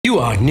you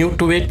are new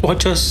to Weight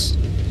Watchers,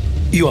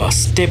 your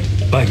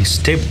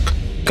step-by-step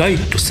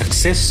guide to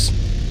success.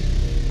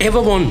 Ever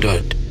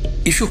wondered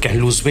if you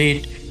can lose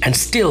weight and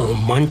still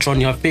munch on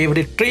your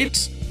favorite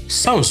treats?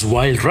 Sounds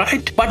wild,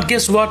 right? But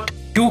guess what?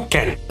 You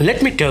can.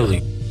 Let me tell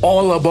you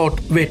all about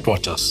Weight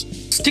Watchers.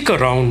 Stick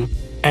around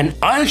and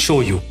I'll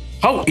show you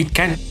how it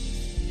can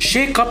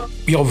shake up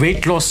your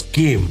weight loss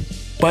game.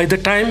 By the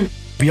time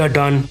we are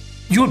done,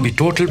 you'll be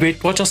total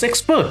Weight Watchers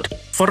expert.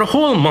 For a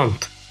whole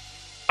month,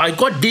 I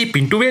got deep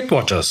into Weight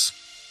Watchers.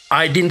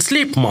 I didn't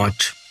sleep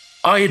much.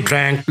 I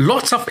drank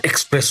lots of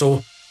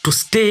espresso to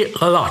stay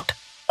alert.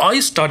 I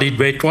studied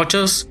Weight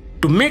Watchers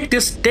to make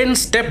this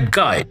 10-step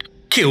guide.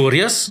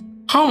 Curious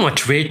how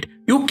much weight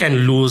you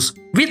can lose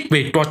with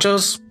Weight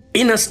Watchers?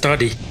 In a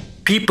study,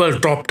 people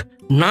dropped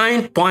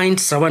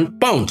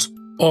 9.7 pounds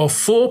or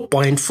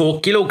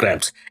 4.4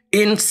 kilograms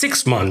in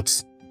 6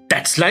 months.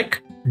 That's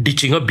like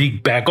ditching a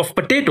big bag of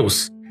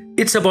potatoes.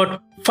 It's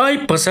about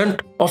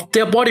 5% of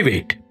their body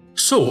weight.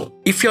 So,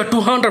 if you're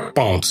 200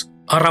 pounds,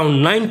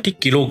 around 90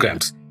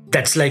 kilograms,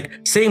 that's like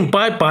saying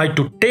bye-bye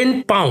to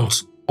 10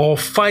 pounds or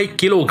 5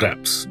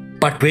 kilograms.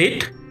 But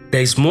wait,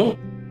 there is more.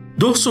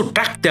 Those who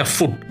track their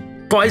food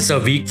twice a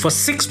week for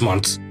 6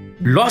 months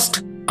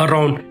lost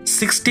around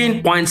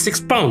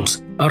 16.6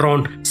 pounds,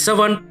 around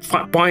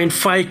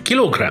 7.5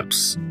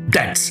 kilograms.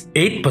 That's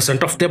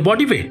 8% of their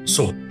body weight.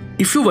 So,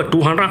 if you were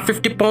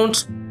 250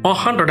 pounds or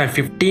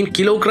 115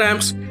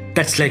 kilograms,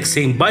 that's like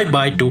saying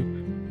bye-bye to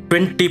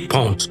 20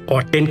 pounds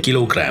or 10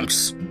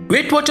 kilograms.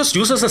 Weight Watchers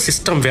uses a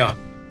system where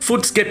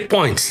foods get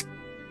points.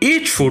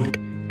 Each food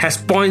has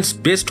points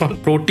based on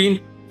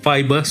protein,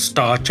 fiber,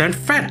 starch and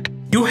fat.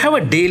 You have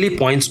a daily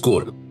points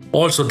goal.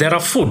 Also, there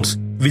are foods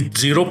with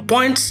 0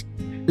 points.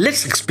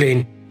 Let's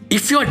explain.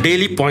 If your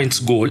daily points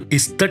goal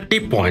is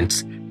 30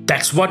 points,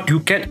 that's what you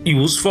can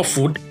use for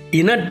food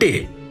in a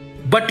day.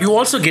 But you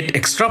also get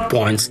extra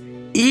points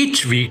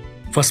each week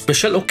for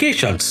special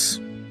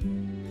occasions.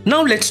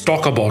 Now let's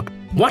talk about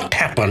what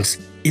happens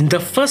in the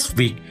first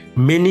week.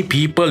 Many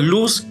people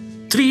lose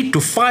 3 to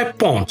 5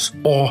 pounds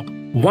or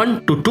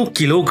 1 to 2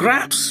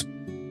 kilograms.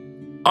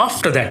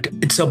 After that,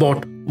 it's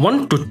about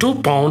 1 to 2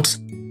 pounds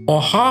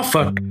or half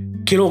a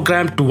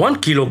kilogram to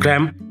 1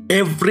 kilogram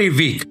every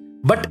week.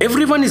 But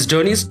everyone's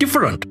journey is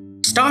different.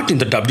 Starting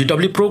the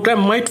WW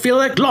program might feel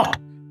like a lot,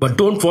 but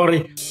don't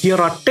worry,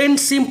 here are 10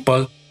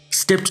 simple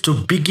steps to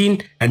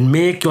begin and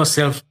make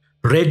yourself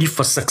ready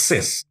for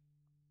success.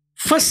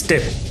 First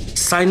step,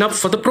 sign up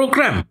for the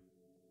program.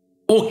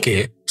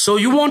 Okay, so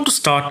you want to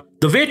start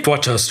the Weight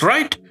Watchers,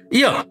 right?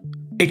 Yeah,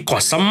 it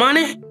costs some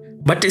money,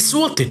 but it's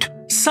worth it.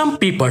 Some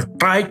people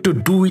try to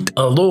do it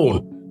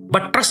alone,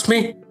 but trust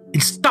me,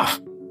 it's tough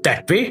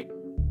that way.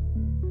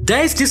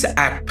 There is this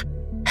app,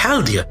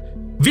 Healthier,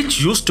 which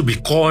used to be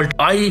called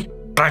I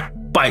Track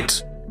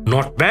Bites.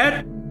 Not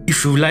bad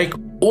if you like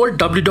old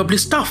WW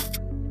stuff.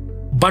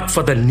 But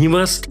for the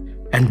newest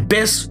and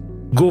best,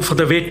 go for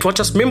the Weight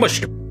Watchers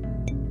membership.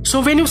 So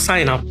when you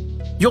sign up,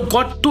 you've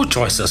got 2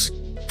 choices.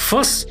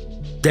 First,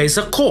 there is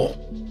a core.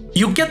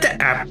 You get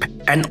the app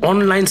and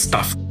online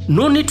stuff.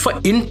 No need for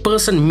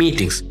in-person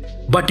meetings,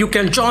 but you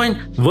can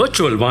join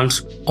virtual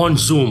ones on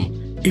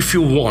Zoom if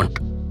you want.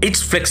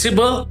 It's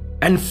flexible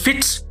and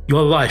fits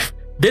your life.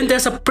 Then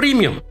there's a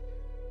premium.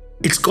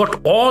 It's got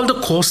all the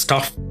core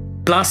stuff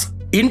plus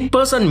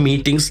in-person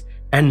meetings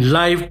and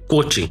live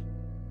coaching.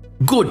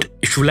 Good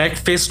if you like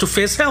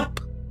face-to-face help.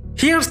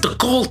 Here's the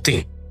cool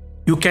thing.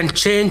 You can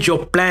change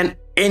your plan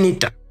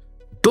anytime.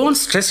 Don't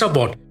stress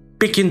about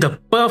picking the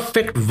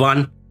perfect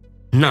one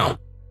now.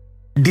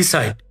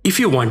 Decide if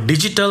you want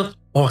digital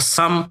or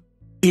some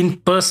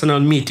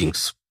in-person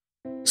meetings.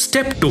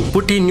 Step 2.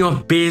 Put in your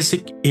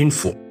basic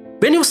info.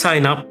 When you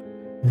sign up,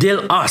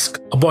 they'll ask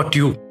about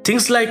you.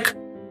 Things like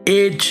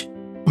age,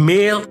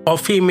 male or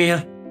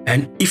female,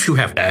 and if you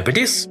have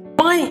diabetes.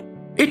 Why?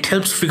 It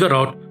helps figure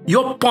out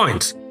your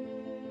points.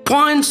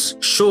 Points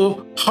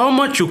show how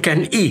much you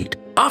can eat.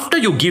 After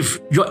you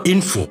give your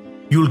info,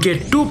 you'll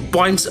get 2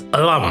 points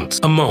allowance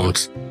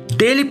amounts,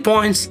 daily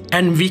points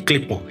and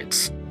weekly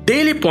points.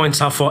 Daily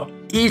points are for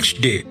each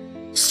day.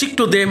 Stick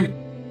to them,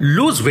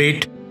 lose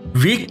weight.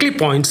 Weekly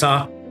points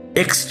are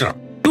extra.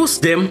 Use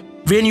them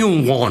when you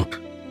want.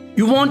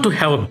 You want to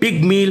have a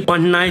big meal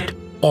one night,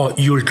 or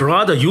you'd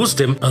rather use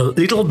them a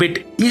little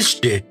bit each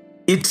day.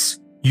 It's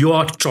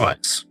your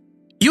choice.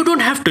 You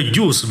don't have to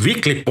use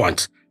weekly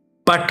points,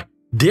 but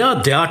they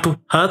are there to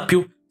help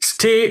you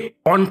stay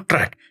on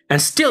track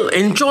and still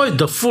enjoy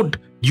the food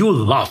you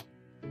love.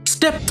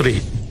 Step 3.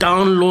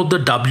 Download the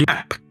W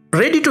app.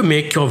 Ready to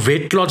make your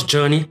weight loss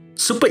journey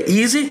super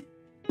easy?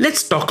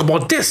 Let's talk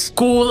about this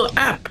cool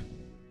app.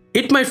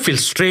 It might feel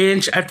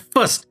strange at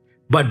first,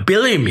 but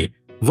believe me,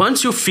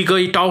 once you figure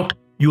it out,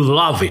 you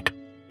love it.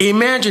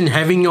 Imagine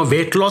having your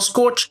weight loss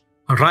coach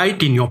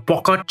right in your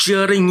pocket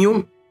cheering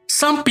you.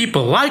 Some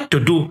people like to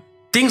do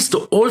things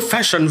the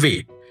old-fashioned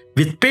way,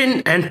 with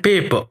pen and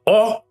paper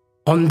or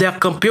on their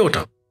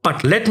computer.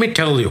 But let me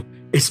tell you,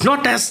 it's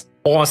not as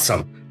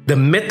awesome. The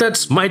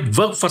methods might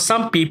work for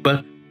some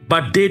people,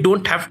 but they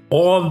don't have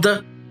all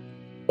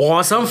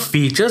awesome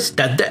features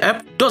that the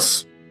app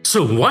does.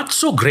 So what's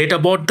so great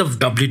about the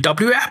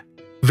WW app?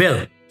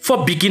 Well,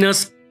 for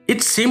beginners,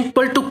 it's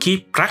simple to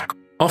keep track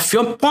of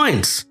your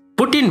points.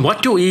 Put in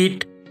what you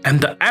eat and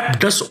the app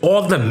does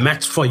all the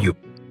maths for you.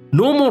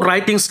 No more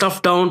writing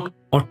stuff down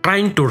or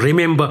trying to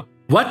remember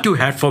what you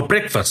had for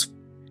breakfast.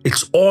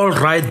 It's all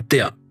right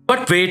there.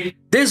 But wait,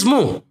 there's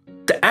more.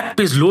 The app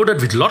is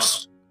loaded with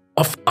lots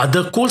of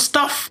other cool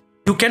stuff.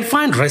 You can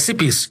find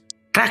recipes,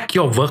 track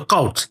your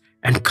workouts,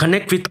 and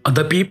connect with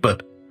other people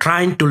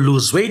trying to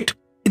lose weight.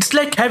 It's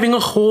like having a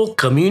whole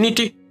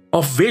community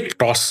of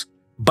weight loss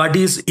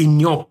buddies in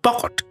your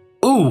pocket.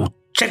 Oh,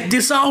 check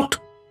this out.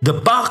 The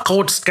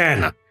barcode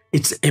scanner.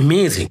 It's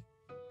amazing.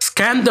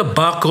 Scan the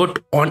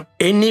barcode on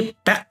any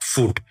packed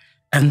food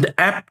and the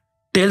app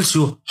tells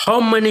you how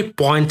many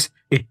points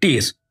it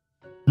is.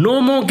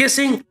 No more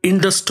guessing in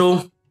the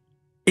store.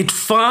 It's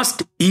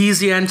fast,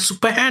 easy and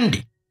super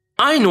handy.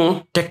 I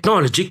know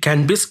technology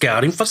can be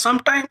scary for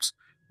sometimes,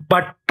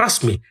 but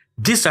trust me,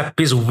 this app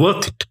is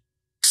worth it.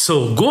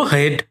 So go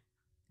ahead,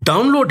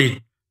 download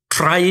it,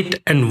 try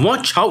it and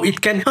watch how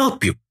it can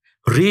help you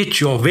reach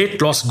your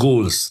weight loss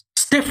goals.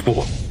 Step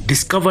 4.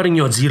 Discovering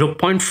your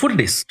 0-point food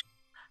list.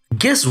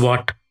 Guess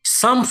what?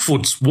 Some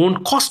foods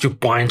won't cost you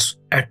points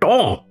at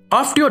all.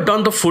 After you're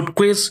done the food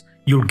quiz,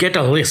 you'll get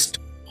a list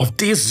of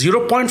these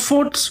 0-point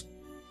foods.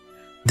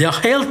 They're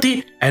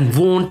healthy and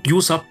won't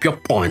use up your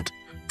points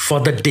for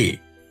the day.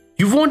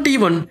 You won't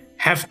even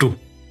have to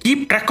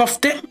keep track of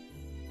them.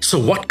 So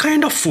what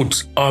kind of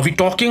foods are we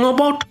talking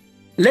about?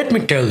 Let me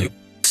tell you.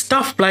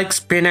 Stuff like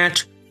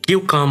spinach,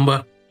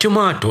 cucumber,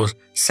 tomatoes,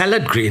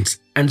 salad greens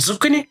and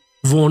zucchini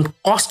won't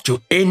cost you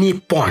any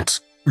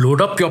points.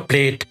 Load up your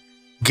plate,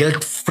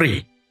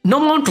 guilt-free. No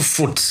amount of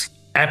foods,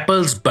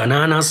 apples,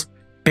 bananas,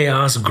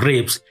 pears,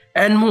 grapes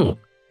and more.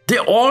 They're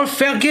all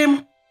fair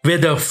game,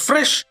 whether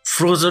fresh,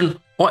 frozen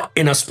or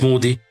in a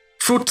smoothie.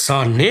 Fruits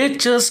are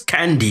nature's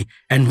candy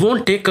and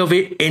won't take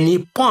away any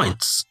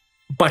points.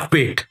 But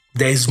wait,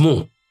 there is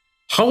more.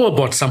 How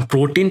about some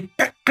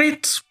protein-packed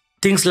treats?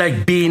 Things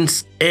like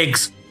beans,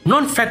 eggs,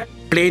 non-fat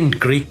plain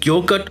Greek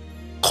yogurt,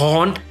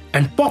 corn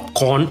and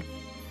popcorn.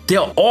 They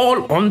are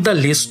all on the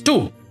list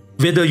too,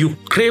 whether you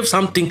crave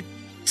something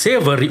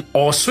savory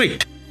or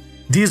sweet.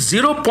 These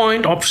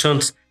 0-point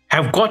options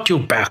have got you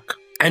back.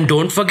 And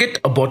don't forget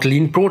about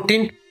lean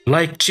protein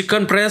like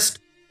chicken breast,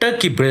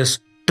 turkey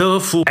breast,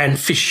 tofu and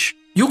fish.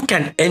 You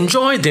can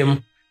enjoy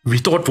them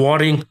without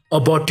worrying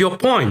about your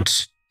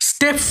points.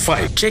 Step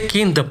 5. Check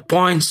in the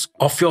points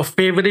of your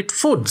favorite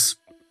foods.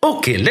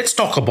 Okay, let's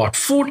talk about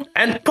food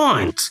and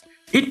points.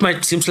 It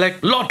might seem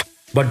like a lot,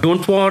 but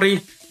don't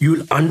worry,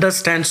 you'll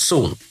understand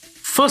soon.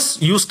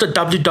 First, use the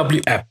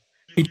WW app.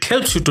 It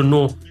helps you to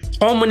know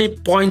how many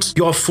points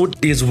your food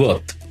is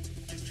worth.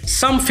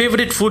 Some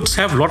favorite foods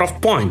have a lot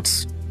of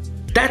points.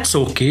 That's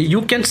okay,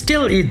 you can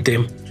still eat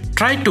them.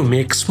 Try to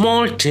make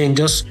small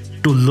changes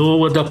to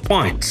lower the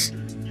points.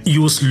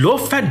 Use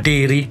low-fat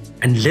dairy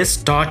and less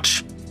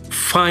starch.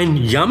 Find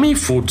yummy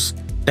foods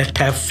that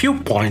have few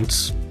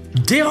points.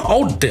 They're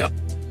out there.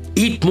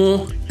 Eat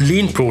more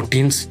lean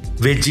proteins,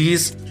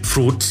 veggies,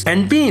 fruits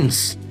and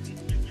beans.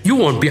 You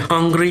won't be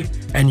hungry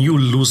and you'll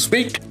lose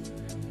weight.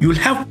 You'll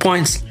have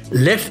points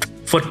left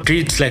for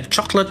treats like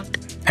chocolate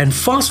and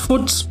fast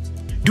foods.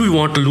 Do you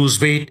want to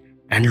lose weight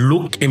and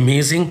look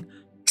amazing?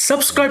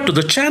 Subscribe to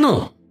the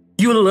channel.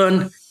 You'll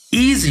learn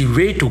easy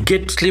way to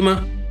get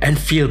slimmer and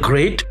feel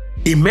great.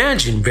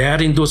 Imagine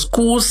wearing those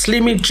cool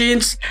slimmy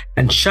jeans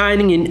and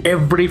shining in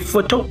every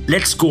photo.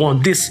 Let's go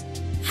on this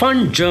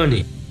fun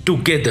journey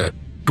together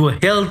to a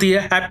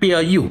healthier,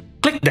 happier you.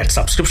 Click that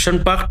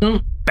subscription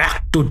button.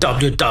 Back to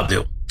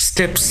WW.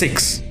 Step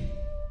 6.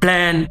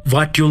 Plan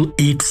what you'll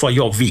eat for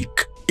your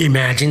week.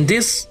 Imagine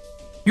this.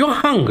 You're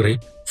hungry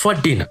for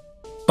dinner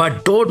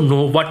but don't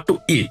know what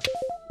to eat.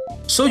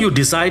 So you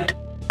decide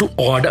to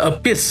order a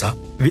pizza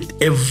with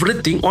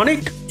everything on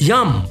it.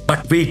 Yum!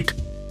 But wait,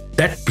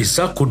 that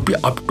pizza could be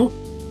up to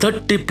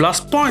 30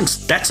 plus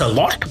points. That's a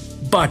lot.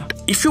 But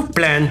if you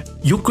plan,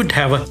 you could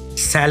have a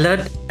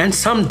salad and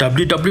some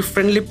WW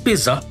friendly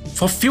pizza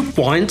for few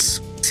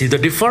points. See the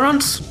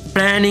difference?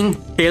 Planning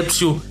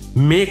helps you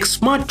make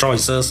smart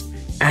choices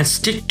and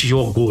stick to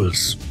your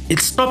goals. It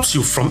stops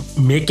you from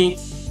making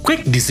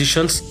quick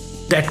decisions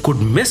that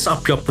could mess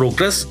up your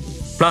progress.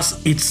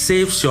 Plus, it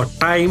saves your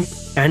time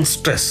and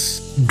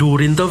stress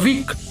during the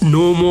week.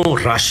 No more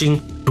rushing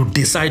to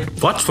decide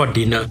what's for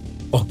dinner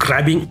or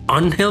grabbing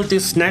unhealthy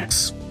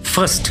snacks.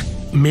 First,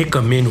 make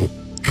a menu.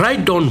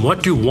 Write down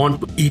what you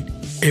want to eat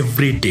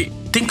every day.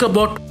 Think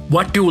about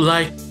what you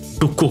like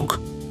to cook,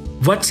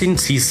 what's in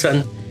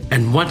season,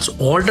 and what's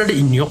already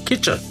in your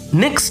kitchen.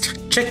 Next,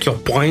 check your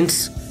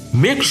points.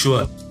 Make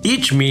sure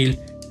each meal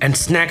and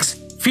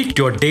snacks fit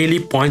your daily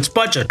points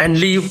budget and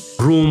leave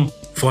room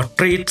for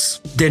treats.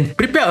 Then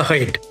prepare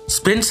ahead.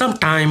 Spend some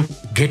time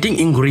getting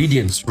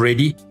ingredients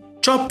ready.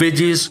 Chop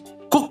veggies,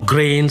 cook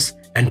grains,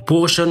 and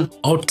portion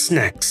out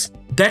snacks.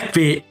 That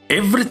way,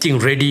 everything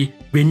ready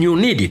when you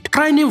need it.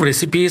 Try new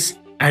recipes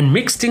and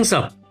mix things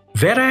up.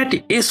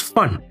 Variety is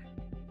fun.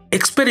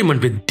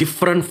 Experiment with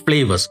different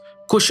flavors,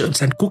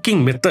 cushions, and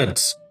cooking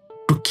methods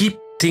to keep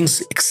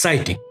things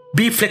exciting.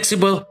 Be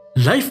flexible,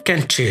 life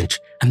can change,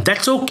 and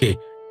that's okay.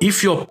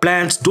 If your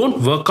plans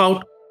don't work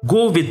out,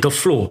 go with the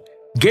flow.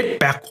 Get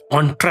back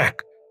on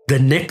track the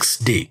next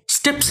day.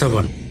 Step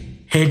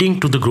 7. Heading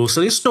to the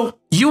grocery store.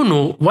 You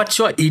know what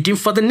you're eating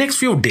for the next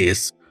few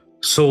days,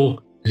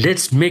 so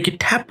let's make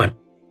it happen.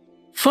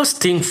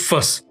 First thing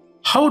first,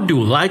 how do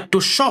you like to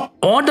shop?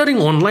 Ordering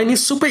online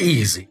is super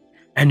easy,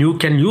 and you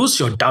can use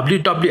your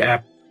WW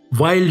app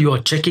while you're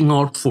checking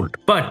out food.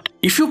 But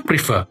if you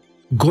prefer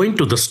going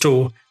to the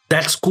store,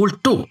 that's cool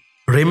too.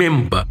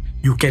 Remember,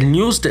 you can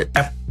use the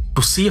app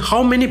to see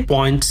how many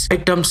points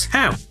items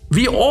have.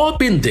 We all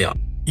been there.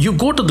 You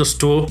go to the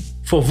store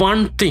for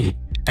one thing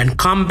and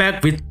come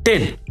back with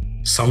 10.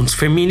 Sounds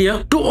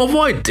familiar? To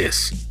avoid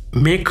this,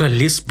 make a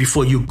list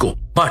before you go.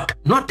 But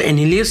not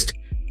any list.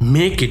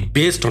 Make it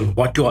based on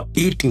what you are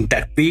eating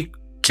that week.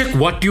 Check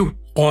what you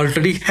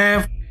already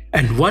have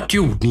and what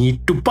you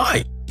need to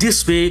buy.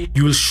 This way,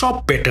 you will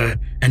shop better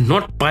and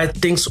not buy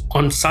things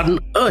on sudden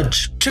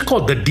urge. Check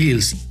out the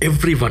deals.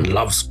 Everyone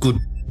loves good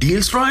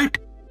deals, right?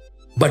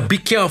 But be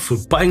careful,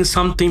 buying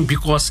something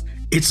because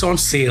it's on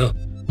sale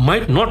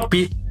might not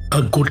be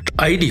a good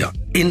idea.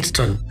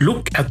 Instead,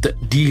 look at the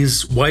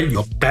deals while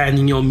you're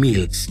planning your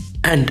meals.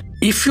 And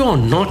if you're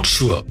not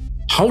sure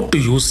how to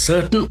use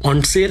certain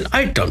on sale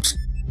items,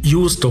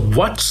 use the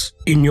What's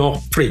in your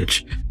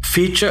fridge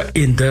feature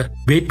in the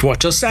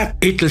WeightWatchers app.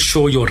 It will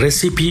show your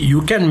recipe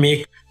you can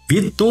make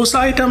with those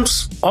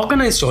items.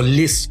 Organize your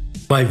list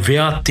by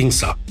where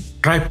things are.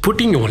 Try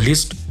putting your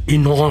list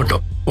in order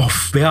of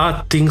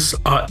where things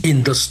are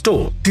in the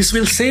store. This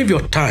will save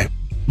your time.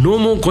 No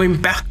more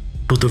going back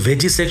to the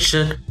veggie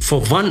section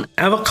for one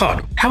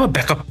avocado. Have a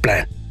backup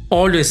plan.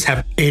 Always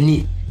have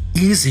any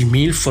easy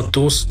meal for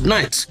those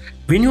nights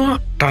when you are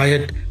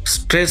tired,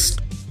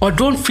 stressed, or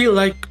don't feel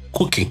like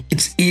cooking.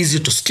 It's easy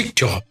to stick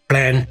to your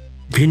plan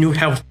when you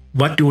have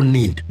what you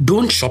need.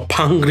 Don't shop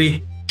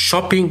hungry.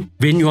 Shopping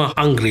when you are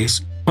hungry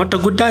is not a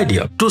good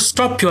idea. To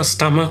stop your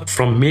stomach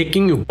from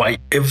making you buy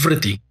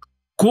everything,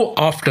 go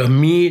after a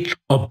meal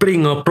or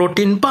bring a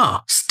protein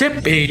bar.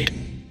 Step 8.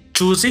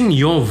 Choosing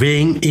your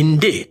weighing in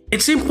day.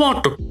 It's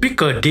important to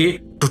pick a day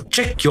to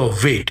check your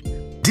weight.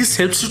 This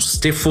helps you to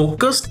stay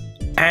focused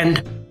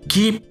and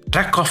keep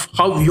track of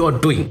how you are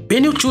doing.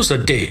 When you choose a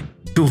day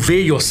to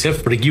weigh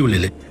yourself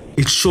regularly,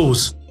 it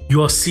shows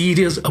you are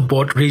serious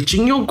about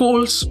reaching your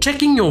goals.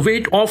 Checking your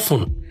weight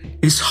often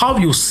is how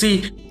you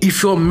see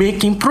if you're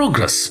making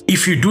progress.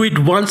 If you do it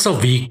once a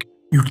week,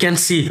 you can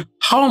see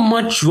how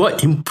much you are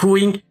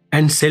improving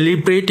and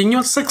celebrating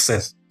your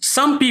success.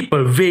 Some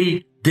people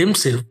weigh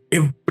themselves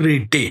every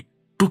day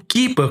to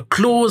keep a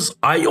close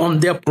eye on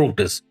their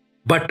progress.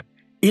 But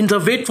in the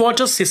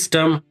WeightWatchers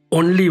system,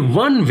 only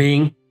one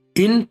weighing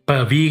in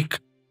per week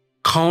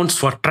counts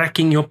for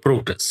tracking your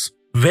progress.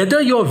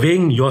 Whether you're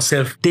weighing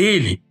yourself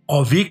daily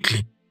or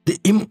weekly, the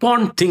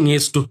important thing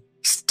is to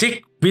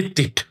stick with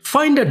it.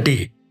 Find a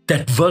day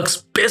that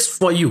works best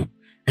for you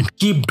and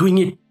keep doing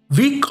it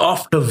week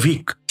after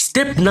week.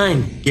 Step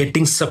 9.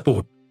 Getting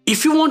support.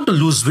 If you want to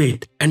lose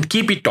weight and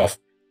keep it off,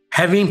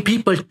 having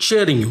people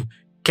cheering you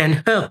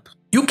can help.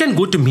 You can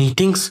go to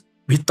meetings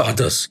with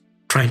others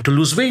trying to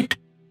lose weight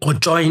or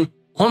join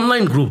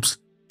online groups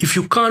if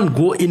you can't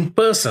go in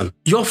person.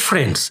 Your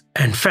friends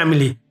and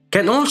family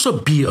can also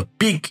be a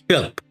big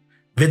help,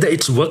 whether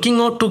it's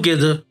working out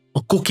together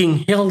or cooking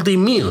healthy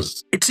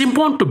meals. It's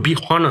important to be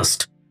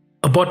honest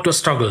about your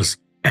struggles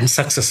and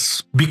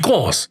successes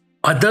because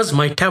others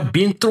might have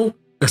been through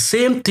the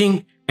same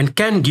thing and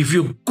can give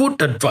you good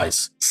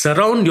advice.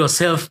 Surround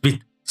yourself with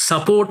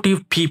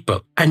supportive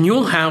people and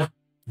you'll have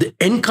the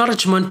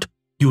encouragement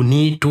you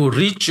need to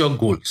reach your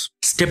goals.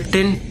 Step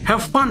 10.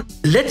 Have fun.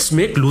 Let's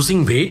make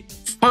losing weight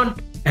fun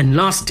and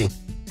lasting.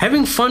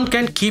 Having fun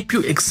can keep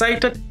you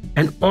excited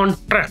and on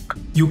track.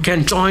 You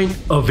can join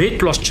a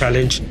weight loss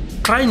challenge,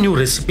 try new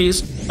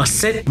recipes, or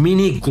set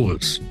mini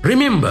goals.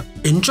 Remember,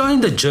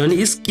 enjoying the journey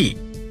is key.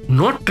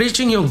 Not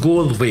reaching your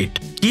goal weight,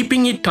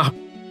 keeping it up,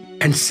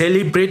 and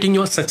celebrating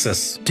your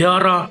success. There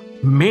are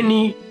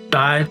many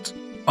diets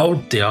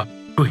out there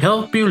to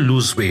help you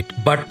lose weight,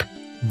 but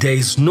there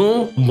is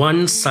no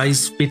one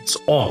size fits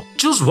all.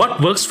 Choose what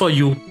works for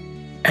you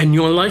and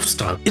your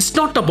lifestyle. It's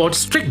not about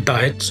strict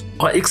diets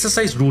or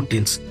exercise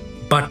routines,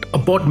 but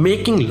about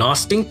making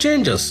lasting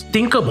changes.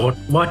 Think about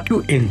what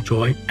you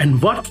enjoy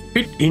and what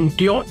fit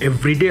into your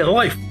everyday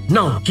life.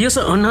 Now, here's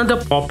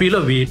another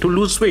popular way to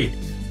lose weight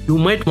you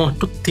might want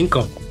to think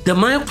of: the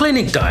Mayo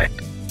Clinic diet.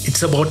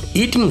 It's about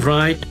eating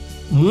right,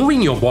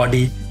 moving your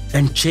body,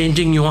 and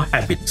changing your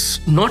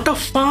habits. Not a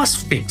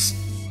fast fix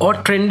or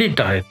trendy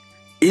diet.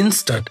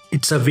 Instead,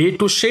 it's a way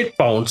to shed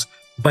pounds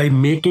by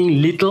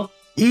making little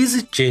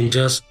easy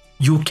changes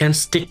you can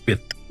stick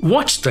with.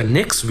 Watch the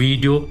next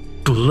video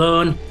to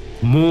learn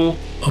more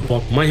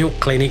about Mayo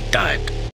Clinic diet.